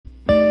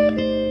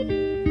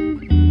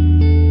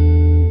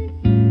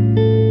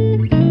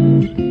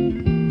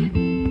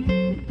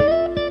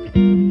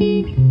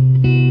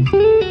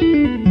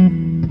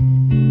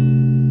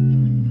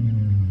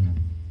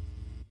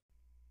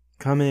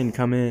Come in,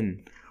 come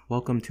in.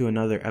 Welcome to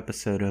another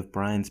episode of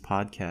Brian's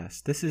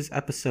podcast. This is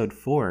episode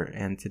 4,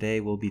 and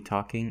today we'll be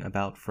talking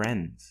about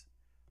friends.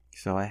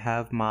 So I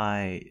have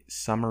my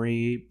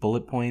summary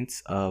bullet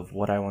points of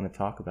what I want to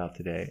talk about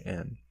today,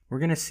 and we're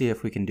going to see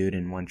if we can do it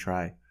in one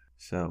try.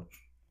 So,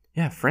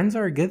 yeah, friends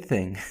are a good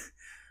thing.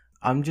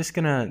 I'm just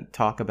going to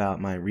talk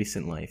about my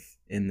recent life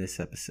in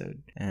this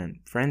episode, and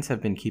friends have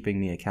been keeping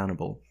me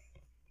accountable.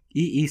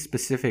 EE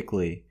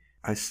specifically,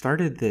 I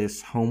started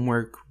this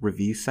homework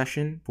review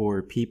session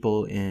for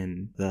people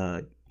in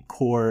the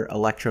core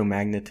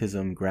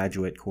electromagnetism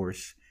graduate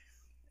course.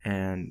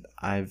 And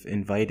I've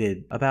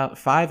invited about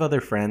 5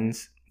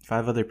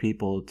 other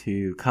people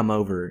to come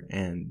over.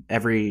 And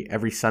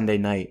every Sunday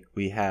night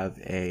we have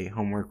a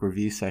homework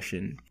review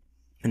session.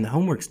 And the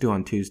homework's due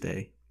on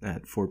Tuesday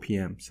at 4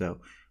 p.m.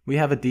 So we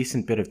have a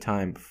decent bit of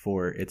time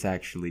before it's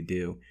actually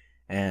due.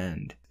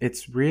 And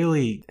it's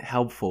really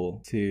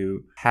helpful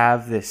to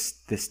have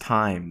this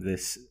time,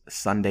 this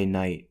Sunday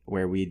night,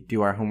 where we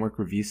do our homework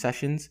review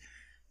sessions,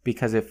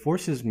 because it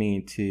forces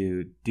me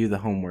to do the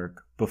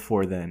homework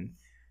before then,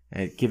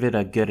 and give it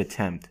a good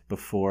attempt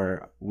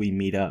before we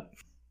meet up.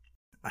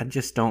 I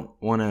just don't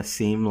want to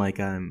seem like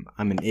I'm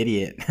an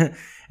idiot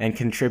and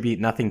contribute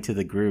nothing to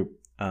the group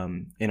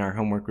in our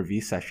homework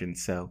review session.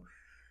 So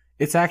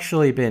it's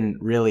actually been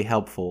really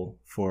helpful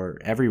for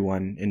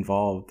everyone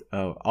involved.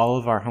 All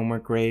of our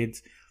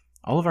grades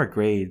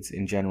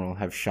in general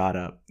have shot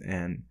up,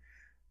 and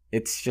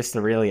it's just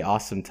a really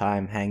awesome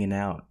time hanging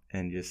out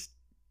and just,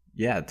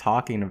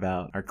 talking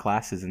about our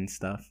classes and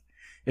stuff.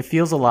 It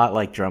feels a lot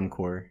like drum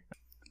corps,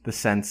 the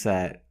sense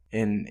that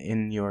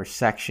in your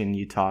section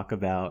you talk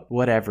about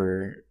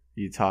whatever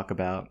you talk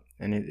about,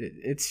 and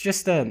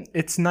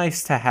it's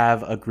nice to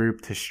have a group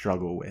to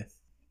struggle with.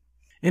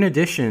 In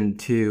addition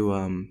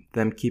to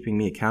them keeping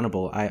me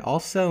accountable, I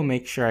also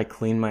make sure I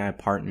clean my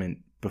apartment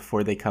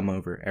before they come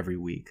over every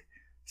week.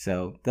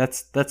 So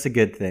that's a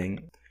good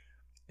thing.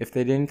 If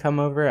they didn't come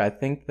over, I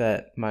think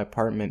that my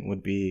apartment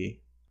would be,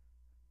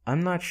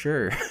 I'm not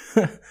sure.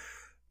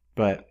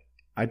 But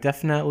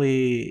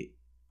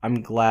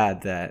I'm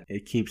glad that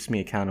it keeps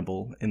me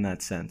accountable in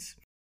that sense.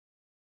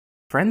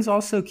 Friends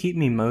also keep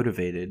me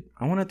motivated.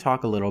 I want to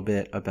talk a little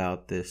bit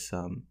about this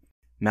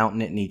Mount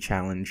Nittany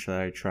challenge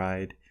that I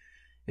tried.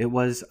 It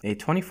was a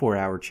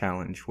 24-hour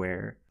challenge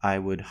where I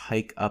would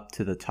hike up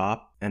to the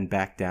top and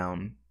back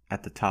down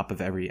at the top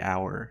of every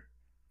hour.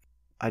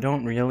 I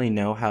don't really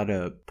know how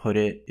to put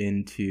it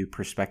into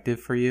perspective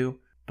for you,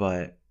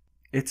 but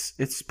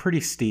it's pretty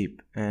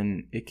steep,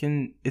 and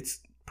it's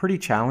pretty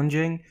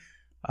challenging.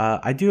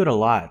 I do it a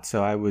lot,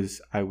 so I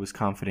was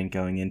confident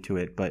going into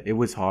it, but it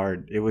was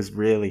hard. It was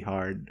really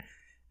hard,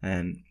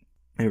 and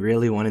I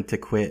really wanted to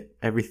quit.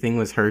 Everything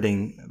was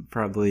hurting,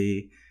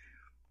 probably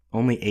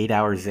only 8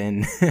 hours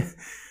in,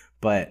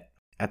 but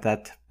at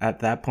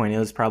that point it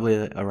was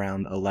probably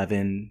around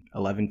 11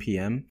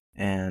 p.m.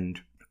 and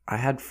I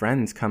had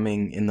friends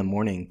coming in the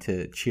morning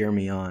to cheer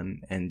me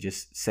on and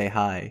just say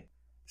hi.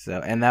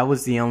 So, and that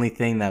was the only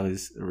thing that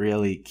was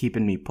really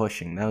keeping me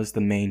pushing. That was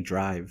the main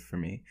drive for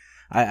me.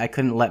 I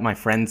couldn't let my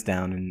friends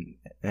down,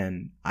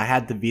 and I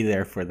had to be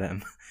there for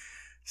them.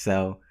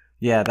 So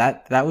yeah,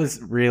 that was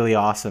really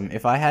awesome.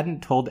 If I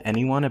hadn't told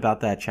anyone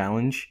about that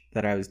challenge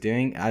that I was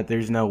doing,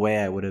 there's no way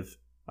I would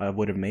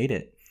have made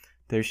it.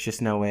 There's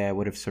just no way I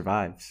would have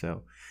survived.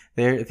 So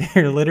they're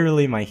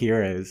literally my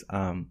heroes.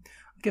 I'll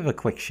give a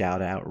quick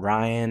shout out: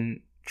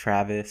 Ryan,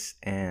 Travis,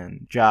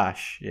 and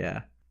Josh.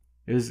 Yeah,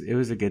 it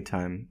was a good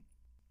time.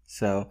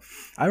 So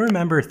I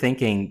remember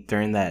thinking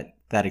during that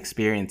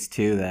experience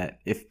too, that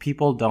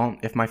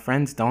if my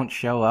friends don't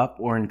show up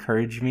or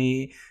encourage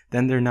me,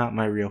 then they're not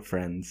my real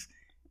friends.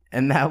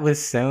 And that was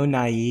so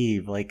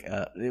naive.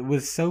 It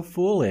was so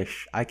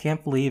foolish. I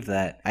can't believe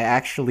that I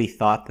actually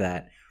thought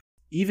that.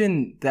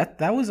 Even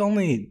that was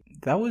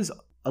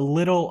a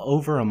little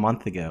over a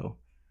month ago.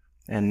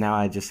 And now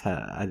I just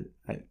I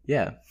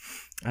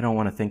don't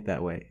want to think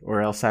that way,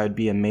 or else I would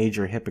be a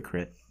major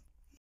hypocrite.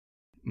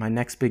 My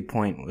next big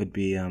point would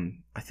be,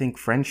 I think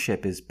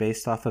friendship is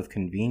based off of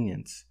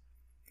convenience.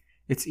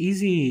 It's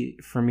easy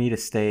for me to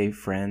stay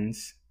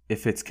friends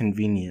if it's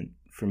convenient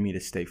for me to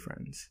stay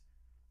friends.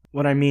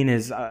 What I mean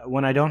is,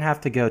 when I don't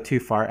have to go too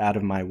far out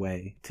of my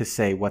way to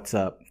say what's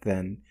up,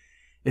 then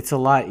it's a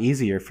lot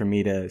easier for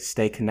me to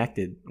stay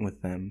connected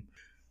with them.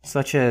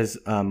 Such as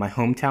my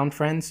hometown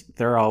friends,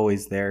 they're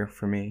always there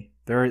for me.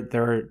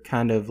 They're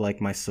kind of like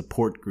my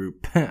support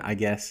group, I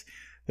guess.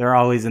 They're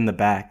always in the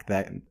back,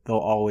 that they'll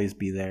always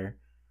be there.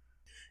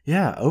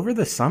 Yeah, over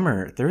the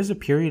summer, there was a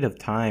period of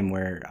time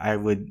where I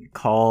would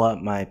call up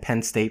my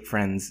Penn State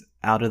friends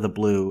out of the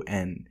blue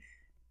and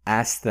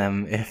asked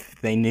them if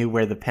they knew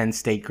where the Penn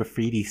State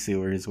graffiti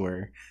sewers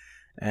were.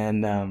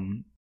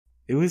 And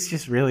it was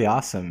just really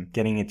awesome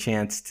getting a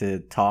chance to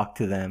talk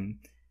to them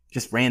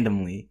just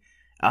randomly.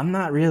 I'm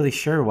not really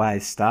sure why I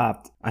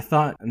stopped. I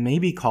thought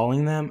maybe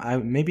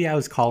I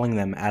was calling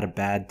them at a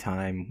bad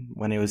time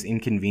when it was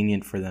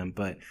inconvenient for them,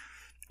 but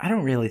I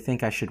don't really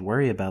think I should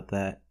worry about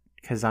that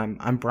because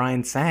I'm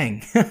Brian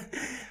Sang.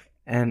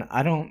 And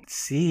I don't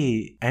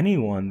see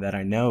anyone that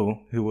I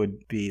know who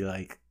would be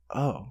like,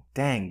 oh,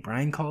 dang,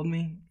 Brian called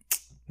me?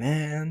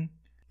 Man,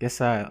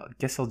 guess I'll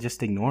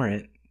just ignore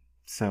it.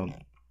 So,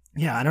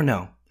 yeah, I don't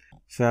know.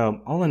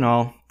 So, all in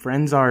all,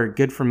 friends are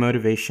good for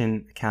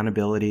motivation,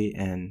 accountability,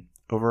 and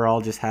overall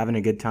just having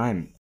a good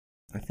time.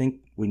 I think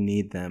we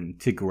need them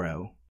to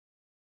grow.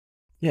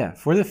 Yeah,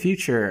 for the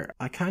future,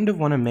 I kind of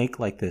want to make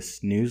like this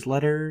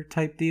newsletter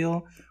type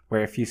deal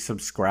where if you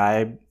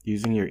subscribe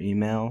using your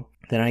email,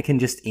 then I can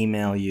just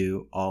email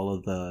you all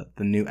of the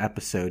new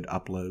episode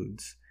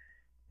uploads.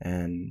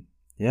 And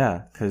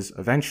yeah, because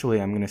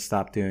eventually I'm going to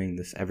stop doing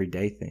this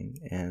everyday thing.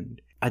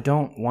 And I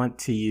don't want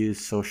to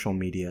use social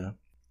media.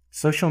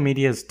 Social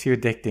media is too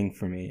addicting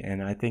for me.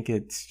 And I think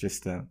it's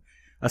just a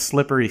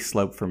slippery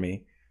slope for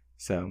me.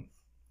 So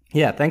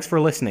yeah, thanks for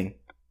listening.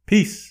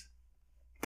 Peace.